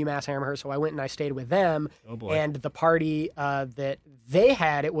already going to UMass Amherst. So I went and I stayed with them. Oh, boy. And the party that they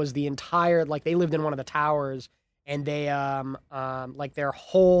had, it was the entire, like they lived in one of the towers, and they like their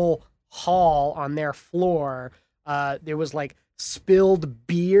whole hall on their floor, there was like spilled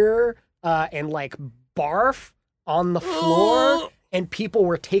beer and like barf on the floor, and people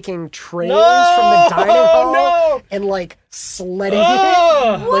were taking trays from the dining hall and like sledding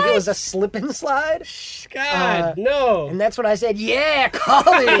it like it was a slip and slide. God, no. And that's when I said, "Yeah,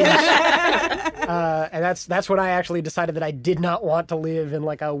 college." And that's when I actually decided that I did not want to live in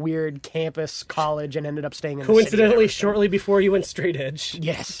like a weird campus college, and ended up staying in. Coincidentally, the city. shortly before you went straight edge.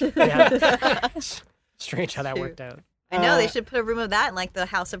 Yes. Yeah. Strange how that worked out. I know they should put a room of that in like the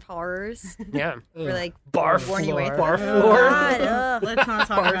House of Horrors. Yeah. Or like Barf warn you away floor. from Barf floor. God, ugh, Let's not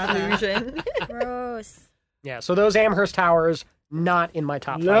talk about that. illusion. gross. Yeah. So those Amherst towers, not in my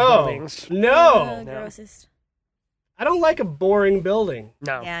top 5 No. buildings. No. Grossest. I don't like a boring building.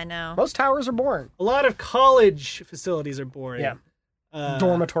 No. Yeah, I know. Most towers are boring. A lot of college facilities are boring. Yeah.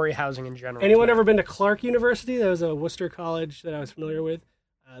 Dormitory housing in general. Anyone ever been to Clark University? That was a Worcester college that I was familiar with.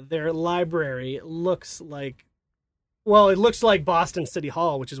 Their library looks like, well, it looks like Boston City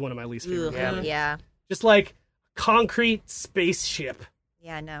Hall, which is one of my least favorite. Yeah. buildings. Yeah. Just like concrete spaceship.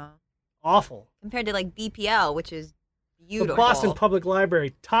 Yeah, I know. Awful. Compared to like BPL, which is The beautiful. Boston Public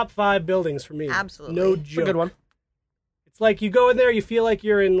Library, top 5 buildings for me. Absolutely. No It's It's a joke. good one. It's like you go in there, you feel like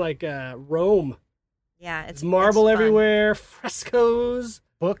you're in like Rome. Yeah, It's marble it's fun. everywhere, frescoes,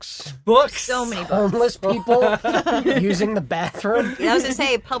 Books. books. So many books. Homeless people using the bathroom. I was gonna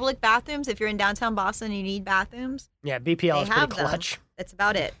say public bathrooms. If you're in downtown Boston, and you need bathrooms. Yeah, BPL They is have pretty them. clutch. That's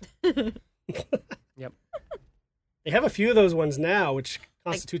about it. Yep. They have a few of those ones now, which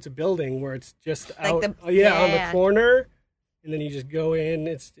constitutes a building where it's just Like out, the- on the yeah. corner, and then you just go in.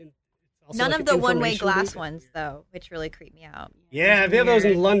 It's also None like of an the one-way information glass booth. ones, though, which really creep me out. Yeah, they have those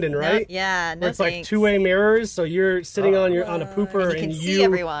in Weird. London, right? No, yeah, no Where it's like thanks. two-way mirrors, so you're sitting on a pooper And you can and see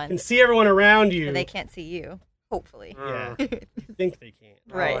everyone. can see everyone around you. But they can't see you. Hopefully. Yeah, you think they can. I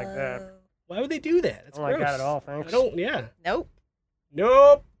don't Right. like that. Why would they do that? That's I don't like gross. that at all, thanks. I don't. Yeah. Nope.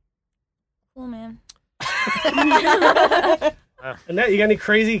 Nope. Cool, man. And that, you got any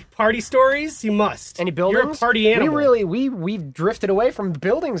crazy party stories? You must. Any buildings? You're a party animal. We've drifted away from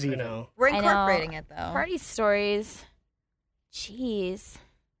buildings You even. know. We're I know. incorporating it, though. Party stories. Jeez.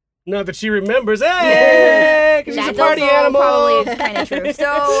 Not that she remembers. Hey, 'cause she's a That's party also animal. probably kind of true. So,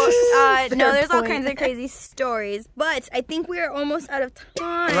 no, Fair there's all point. kinds of crazy stories, but I think we are almost out of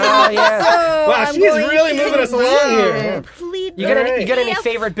time. Oh, yeah. So Wow, I'm she's going really to moving us along here. Plead You got any? Alright. You got any the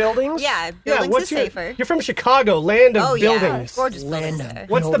favorite buildings? Yeah, Yeah, buildings what's is your? safer. You're from Chicago, land of Oh, yeah. buildings. Gorgeous Land buildings of there.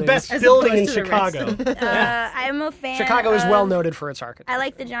 What's the buildings. best As building in opposed to the rest Chicago? of them. I'm a fan. Chicago is of- well noted for its architecture. I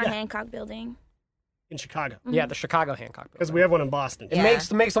like the John Yeah. Hancock building. In Chicago, Yeah, the Chicago Hancock building. because we have one in Boston. It Yeah.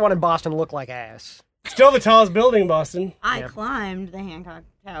 makes the one in Boston look like ass. Still the tallest building in Boston. I Yeah. climbed the Hancock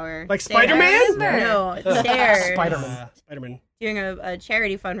tower. Like stairs. Spider-Man? No, stairs. Spider-Man. Doing a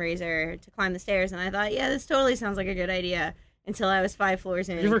charity fundraiser to climb the stairs, and I thought, yeah, this totally sounds like a good idea. Until I was 5 floors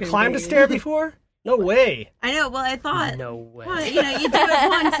in. You ever climbed a stair before? No way. I know. Well, I thought, No way. well, you know, you do it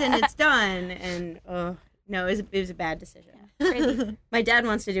once and it's done, and no, it was a bad decision. Crazy. My dad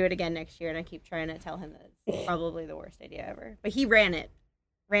wants to do it again next year, and I keep trying to tell him that it's probably the worst idea ever. But he ran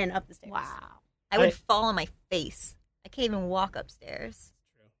up the stairs. Wow. I would fall on my face. I can't even walk upstairs.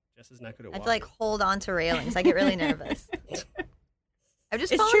 Jess is not good at I have walking. to like hold on to railings. I get really nervous. I've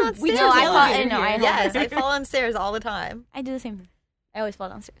just It's fallen true. on We stairs. No, I all fall. do No, I here. Yes, I fall on stairs all the time. I do the same thing. I always fall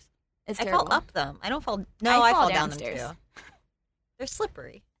downstairs. It's I terrible. fall up them. I don't fall. No, I fall down them downstairs. too. They're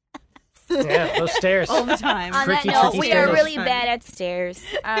slippery. Yeah, those stairs. All the time. On that Tricky, note, tricky we are stairs. really bad at stairs.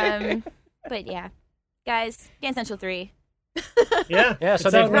 But yeah, guys, Dance Central 3. Yeah. Yeah, so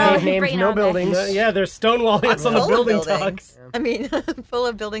It's they've out now. named Right no now, buildings. Yeah, there's stonewalling us on the Full of building buildings. talks. I mean, full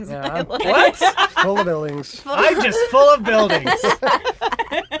of buildings Yeah. that I like. What? Full of buildings. I'm just full of buildings.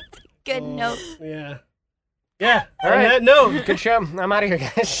 Good note. Yeah. Yeah. All On right. that note, Good show. I'm out of here,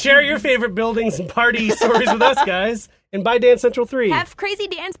 guys. share your favorite buildings and party stories with us, guys. And buy Dance Central 3. Have crazy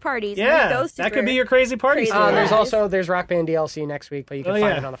dance parties. Yeah, and those that could be your crazy party Crazy. story. There's Rock Band DLC next week, but you can Oh, find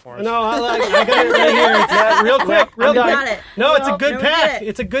yeah. it on the forums. No, I got it right here. It's, real quick, real done. quick. Got it. No, it's a No, good no, we pack. did it.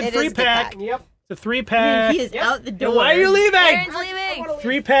 It's a good It is a good 3-pack. pack. Yep. It's a 3-pack. He is out the door. And why are you leaving? Aaron's leaving.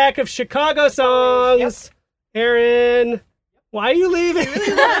 3-pack of Chicago songs. Aaron, why are you leaving?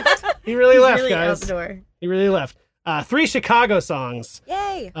 He really He's left, really out guys. the door. He really left. 3 Chicago songs.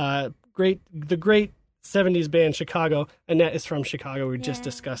 Yay! The great 70s band Chicago. Annette is from Chicago. We just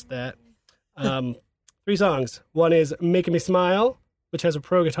discussed that. 3 songs. One is Making Me Smile, which has a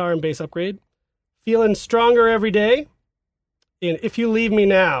pro guitar and bass upgrade. Feeling Stronger Every Day. And If You Leave Me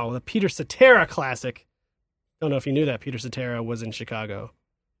Now, the Peter Cetera classic. Don't know if you knew that Peter Cetera was in Chicago.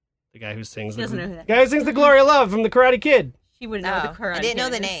 The guy who sings He doesn't know who that guy who sings The Glory of Love from The Karate Kid. She wouldn't No, know the Karate I didn't know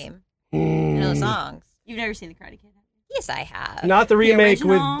Kid the is. name. I know the songs. You've never seen the Karate Kid? Yes, I have. Not the remake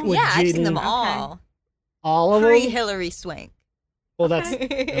with original? with yeah, I've seen Jaden. them all. All of Pre them? Hillary Swank. Well, that's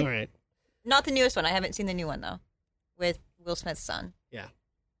all right. Not the newest one. I haven't seen the new one though, with Will Smith's son.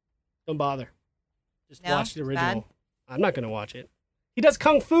 Don't bother. Just No? watch the It's original. bad? I'm not going to watch it. He does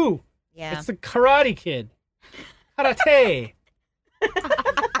Kung Fu. Yeah. It's the Karate Kid. Karate.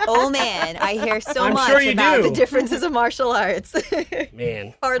 Oh man, I hear so I'm much sure you about do. the differences of martial arts.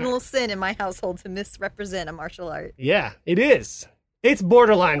 Man. Cardinal sin in my household to misrepresent a martial art. Yeah, it is. It's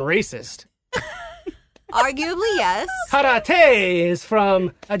borderline racist. Arguably, yes. Karate is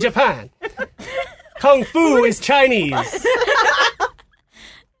from Japan. Kung Fu is Chinese.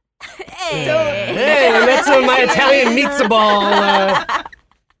 Hey, and that's my Italian meatball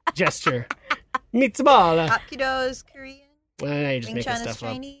gesture. Meatball. Hapkido's Korean. You're just Wing making Chun is stuff up.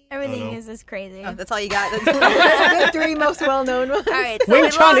 Chinese. Everything know. is just crazy. Oh, that's all you got. That's the 3 most well-known ones. All right, so Wing we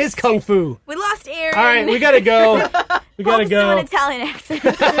Chun lost, is Kung Fu. we lost Aaron. All right, we gotta go. We gotta Hope it's still go. an Italian accent.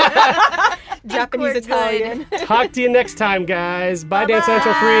 Japanese We're Italian. Talk to you next time, guys. Bye, Dance Bye-bye.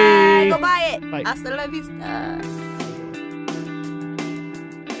 Central 3. Go buy it. Bye. Hasta la vista.